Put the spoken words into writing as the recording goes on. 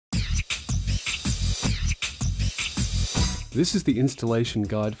This is the installation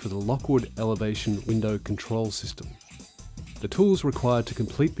guide for the Lockwood Elevation window control system. The tools required to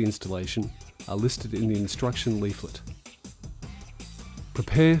complete the installation are listed in the instruction leaflet.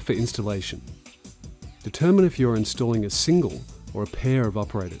 Prepare for installation. Determine if you are installing a single or a pair of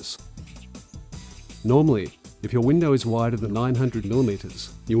operators. Normally, if your window is wider than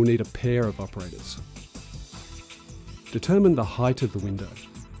 900mm, you will need a pair of operators. Determine the height of the window.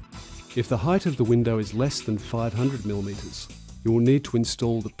 If the height of the window is less than 500mm, you will need to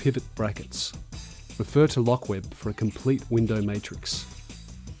install the pivot brackets. Refer to Lockweb for a complete window matrix.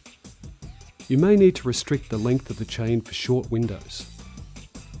 You may need to restrict the length of the chain for short windows.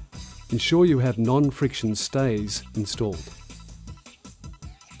 Ensure you have non-friction stays installed.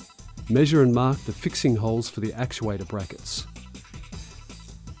 Measure and mark the fixing holes for the actuator brackets.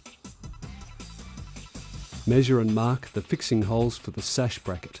 Measure and mark the fixing holes for the sash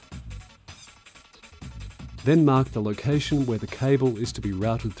bracket. Then mark the location where the cable is to be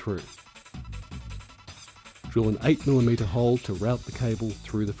routed through. Drill an 8mm hole to route the cable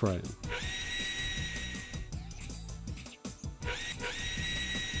through the frame.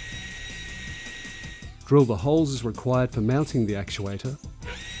 Drill the holes as required for mounting the actuator.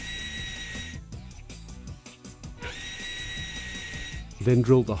 Then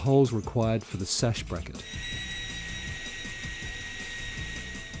drill the holes required for the sash bracket.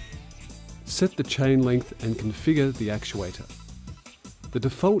 Set the chain length and configure the actuator. The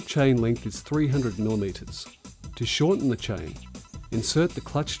default chain length is 300mm. To shorten the chain, insert the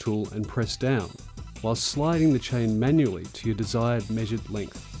clutch tool and press down, while sliding the chain manually to your desired measured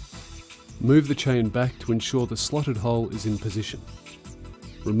length. Move the chain back to ensure the slotted hole is in position.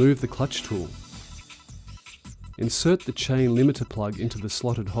 Remove the clutch tool. Insert the chain limiter plug into the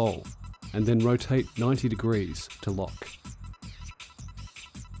slotted hole and then rotate 90 degrees to lock.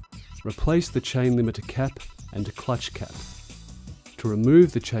 Replace the chain limiter cap and clutch cap. To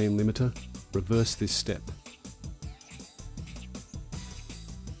remove the chain limiter, reverse this step.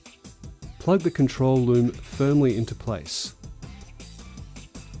 Plug the control loom firmly into place.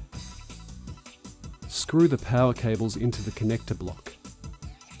 Screw the power cables into the connector block.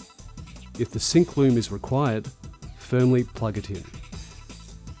 If the sync loom is required, firmly plug it in.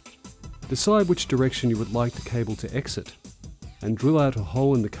 Decide which direction you would like the cable to exit and drill out a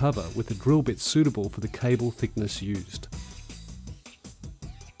hole in the cover with a drill bit suitable for the cable thickness used.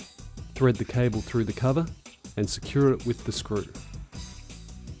 Thread the cable through the cover and secure it with the screw.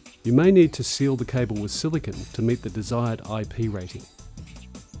 You may need to seal the cable with silicone to meet the desired IP rating.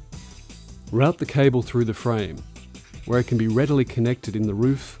 Route the cable through the frame, where it can be readily connected in the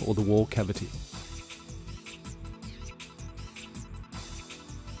roof or the wall cavity.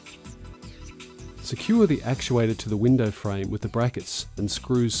 Secure the actuator to the window frame with the brackets and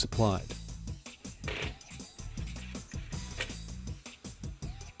screws supplied.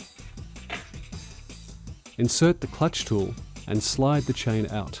 Insert the clutch tool and slide the chain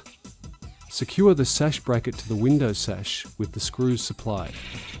out. Secure the sash bracket to the window sash with the screws supplied.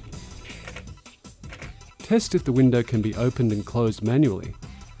 Test if the window can be opened and closed manually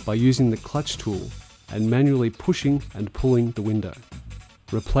by using the clutch tool and manually pushing and pulling the window.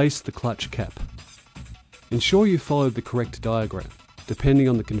 Replace the clutch cap. Ensure you follow the correct diagram, depending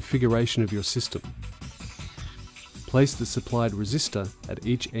on the configuration of your system. Place the supplied resistor at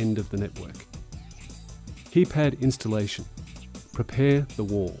each end of the network. Keypad installation. Prepare the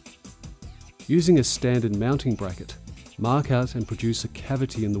wall. Using a standard mounting bracket, mark out and produce a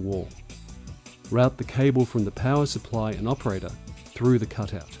cavity in the wall. Route the cable from the power supply and operator through the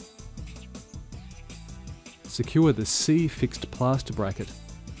cutout. Secure the C-fixed plaster bracket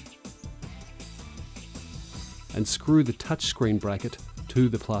and screw the touchscreen bracket to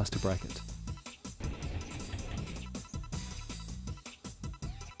the plaster bracket.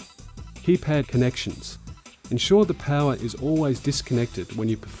 Keypad connections. Ensure the power is always disconnected when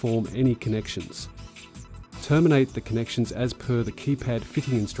you perform any connections. Terminate the connections as per the keypad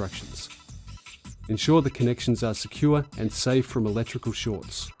fitting instructions. Ensure the connections are secure and safe from electrical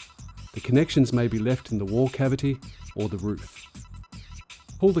shorts. The connections may be left in the wall cavity or the roof.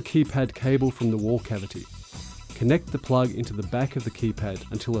 Pull the keypad cable from the wall cavity. Connect the plug into the back of the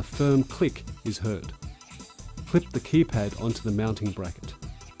keypad until a firm click is heard. Clip the keypad onto the mounting bracket.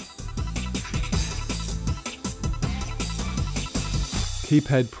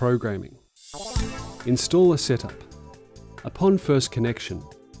 Keypad programming. Install a setup. Upon first connection,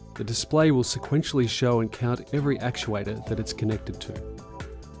 the display will sequentially show and count every actuator that it's connected to.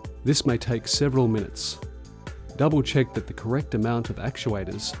 This may take several minutes. Double check that the correct amount of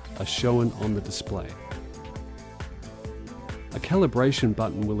actuators are shown on the display. A calibration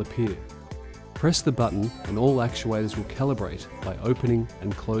button will appear. Press the button and all actuators will calibrate by opening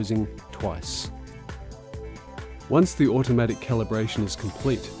and closing twice. Once the automatic calibration is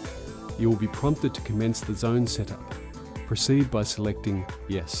complete, you will be prompted to commence the zone setup. Proceed by selecting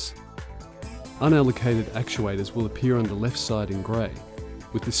Yes. Unallocated actuators will appear on the left side in grey,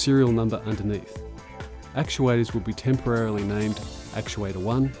 with the serial number underneath. Actuators will be temporarily named Actuator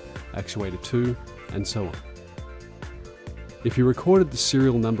 1, Actuator 2, and so on. If you recorded the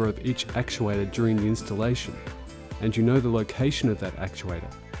serial number of each actuator during the installation, and you know the location of that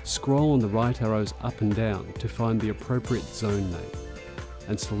actuator, scroll on the right arrows up and down to find the appropriate zone name,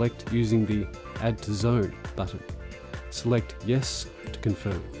 and select using the Add to Zone button. Select Yes to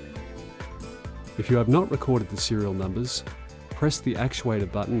confirm. If you have not recorded the serial numbers, press the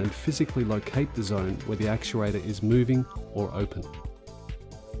actuator button and physically locate the zone where the actuator is moving or open.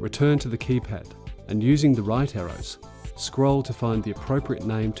 Return to the keypad, and using the right arrows, scroll to find the appropriate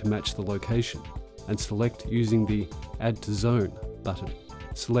name to match the location, and select using the Add to Zone button.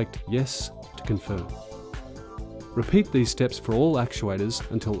 Select Yes to confirm. Repeat these steps for all actuators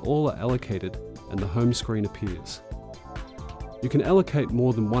until all are allocated and the home screen appears. You can allocate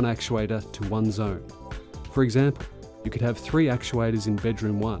more than one actuator to one zone. For example, you could have 3 actuators in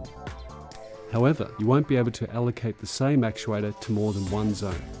bedroom 1. However, you won't be able to allocate the same actuator to more than one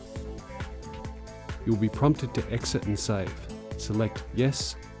zone. You will be prompted to exit and save. Select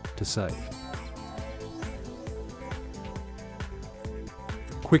Yes to save.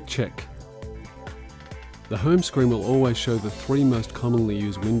 Quick check. The home screen will always show the 3 most commonly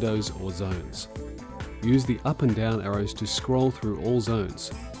used windows or zones. Use the up and down arrows to scroll through all zones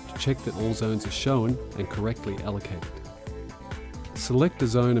to check that all zones are shown and correctly allocated. Select a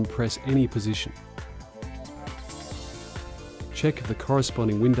zone and press any position. Check if the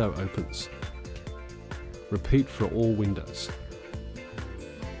corresponding window opens. Repeat for all windows.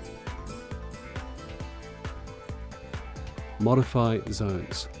 Modify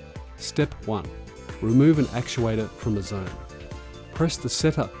zones. Step 1. Remove an actuator from a zone. Press the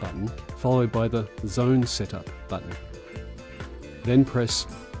Setup button followed by the Zone Setup button. Then press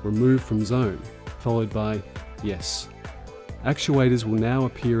Remove from Zone followed by Yes. Actuators will now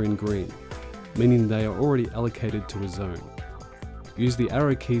appear in green, meaning they are already allocated to a zone. Use the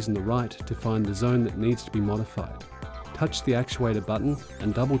arrow keys on the right to find the zone that needs to be modified. Touch the actuator button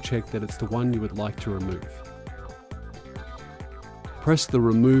and double check that it's the one you would like to remove. Press the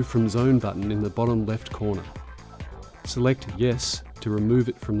Remove from Zone button in the bottom left corner. Select Yes to remove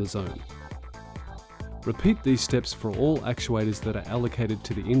it from the zone. Repeat these steps for all actuators that are allocated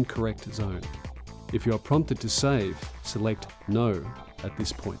to the incorrect zone. If you are prompted to save, select No at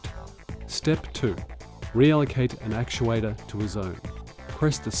this point. Step 2. Reallocate an actuator to a zone.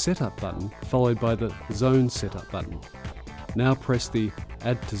 Press the Setup button followed by the Zone Setup button. Now press the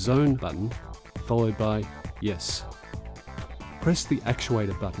Add to Zone button followed by Yes. Press the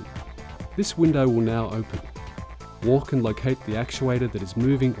Actuator button. This window will now open. Walk and locate the actuator that is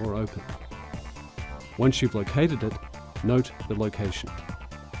moving or open. Once you've located it, note the location.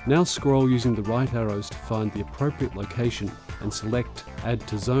 Now scroll using the right arrows to find the appropriate location and select Add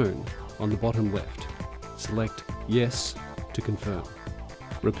to Zone on the bottom left. Select Yes to confirm.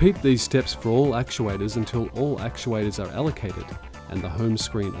 Repeat these steps for all actuators until all actuators are allocated and the home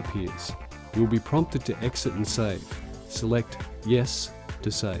screen appears. You will be prompted to exit and save. Select Yes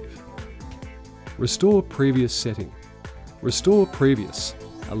to save. Restore previous setting. Restore previous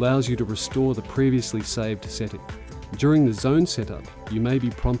allows you to restore the previously saved setting. During the zone setup, you may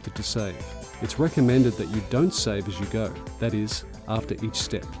be prompted to save. It's recommended that you don't save as you go, that is, after each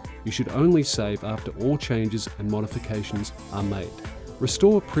step. You should only save after all changes and modifications are made.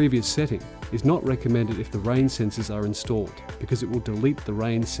 Restore previous setting is not recommended if the rain sensors are installed, because it will delete the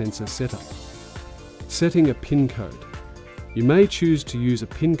rain sensor setup. Setting a PIN code. You may choose to use a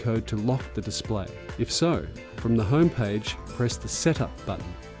PIN code to lock the display. If so, from the home page, press the Setup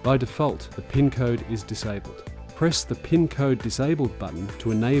button. By default, the PIN code is disabled. Press the PIN code disabled button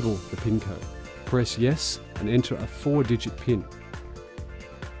to enable the PIN code. Press Yes and enter a 4-digit PIN,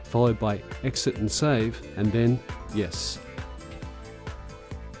 followed by Exit and Save, and then Yes.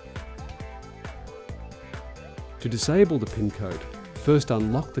 To disable the PIN code, first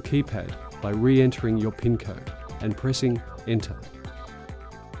unlock the keypad by re-entering your PIN code and pressing Enter.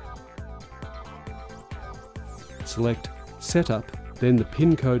 Select Setup, then the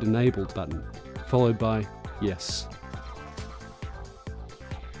PIN code enabled button, followed by Yes.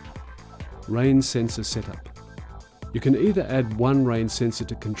 Rain sensor setup. You can either add one rain sensor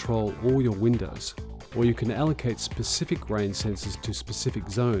to control all your windows, or you can allocate specific rain sensors to specific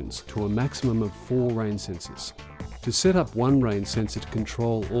zones to a maximum of 4 rain sensors. To set up one rain sensor to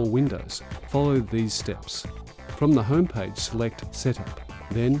control all windows, follow these steps. From the home page, select Setup,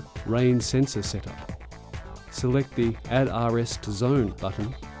 then Rain Sensor Setup. Select the Add RS to Zone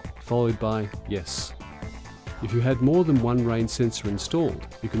button, followed by Yes. If you had more than one rain sensor installed,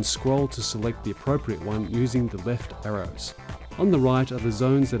 you can scroll to select the appropriate one using the left arrows. On the right are the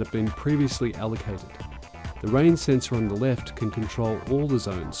zones that have been previously allocated. The rain sensor on the left can control all the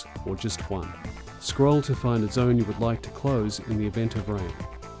zones, or just one. Scroll to find a zone you would like to close in the event of rain.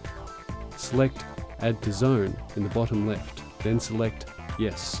 Select Add to Zone in the bottom left, then select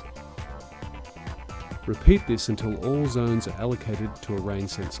Yes. Repeat this until all zones are allocated to a rain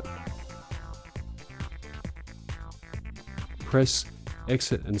sensor. Press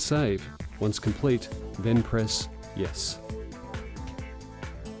Exit and Save. Once complete, then press Yes.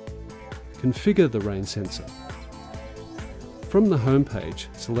 Configure the rain sensor. From the home page,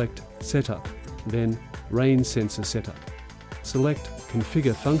 select Setup, then Rain Sensor Setup. Select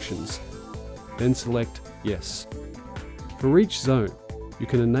Configure Functions, then select Yes. For each zone, you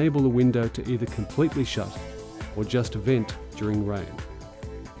can enable the window to either completely shut or just vent during rain.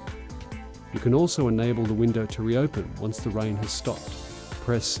 You can also enable the window to reopen once the rain has stopped.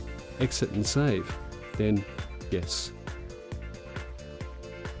 Press Exit and Save, then Yes.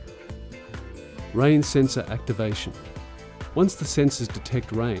 Rain Sensor Activation. Once the sensors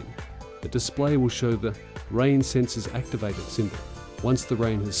detect rain, the display will show the Rain Sensors Activated symbol. Once the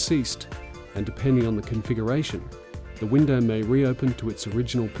rain has ceased, and depending on the configuration, the window may reopen to its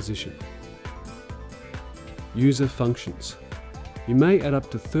original position. User functions. You may add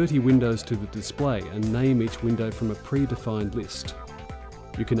up to 30 windows to the display and name each window from a predefined list.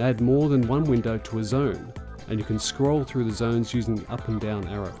 You can add more than one window to a zone, and you can scroll through the zones using the up and down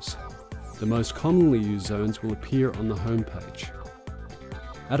arrows. The most commonly used zones will appear on the home page.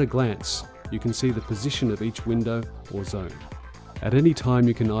 At a glance, you can see the position of each window or zone. At any time,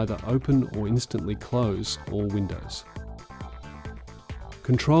 you can either open or instantly close all windows.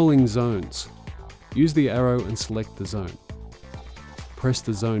 Controlling zones. Use the arrow and select the zone. Press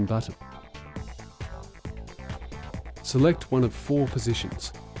the zone button. Select one of 4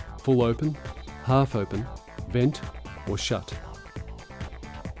 positions: full open, half open, vent, or shut.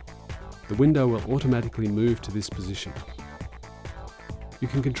 The window will automatically move to this position. You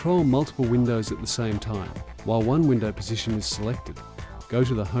can control multiple windows at the same time. While one window position is selected, go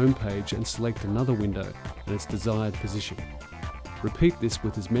to the home page and select another window in its desired position. Repeat this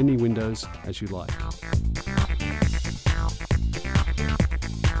with as many windows as you like.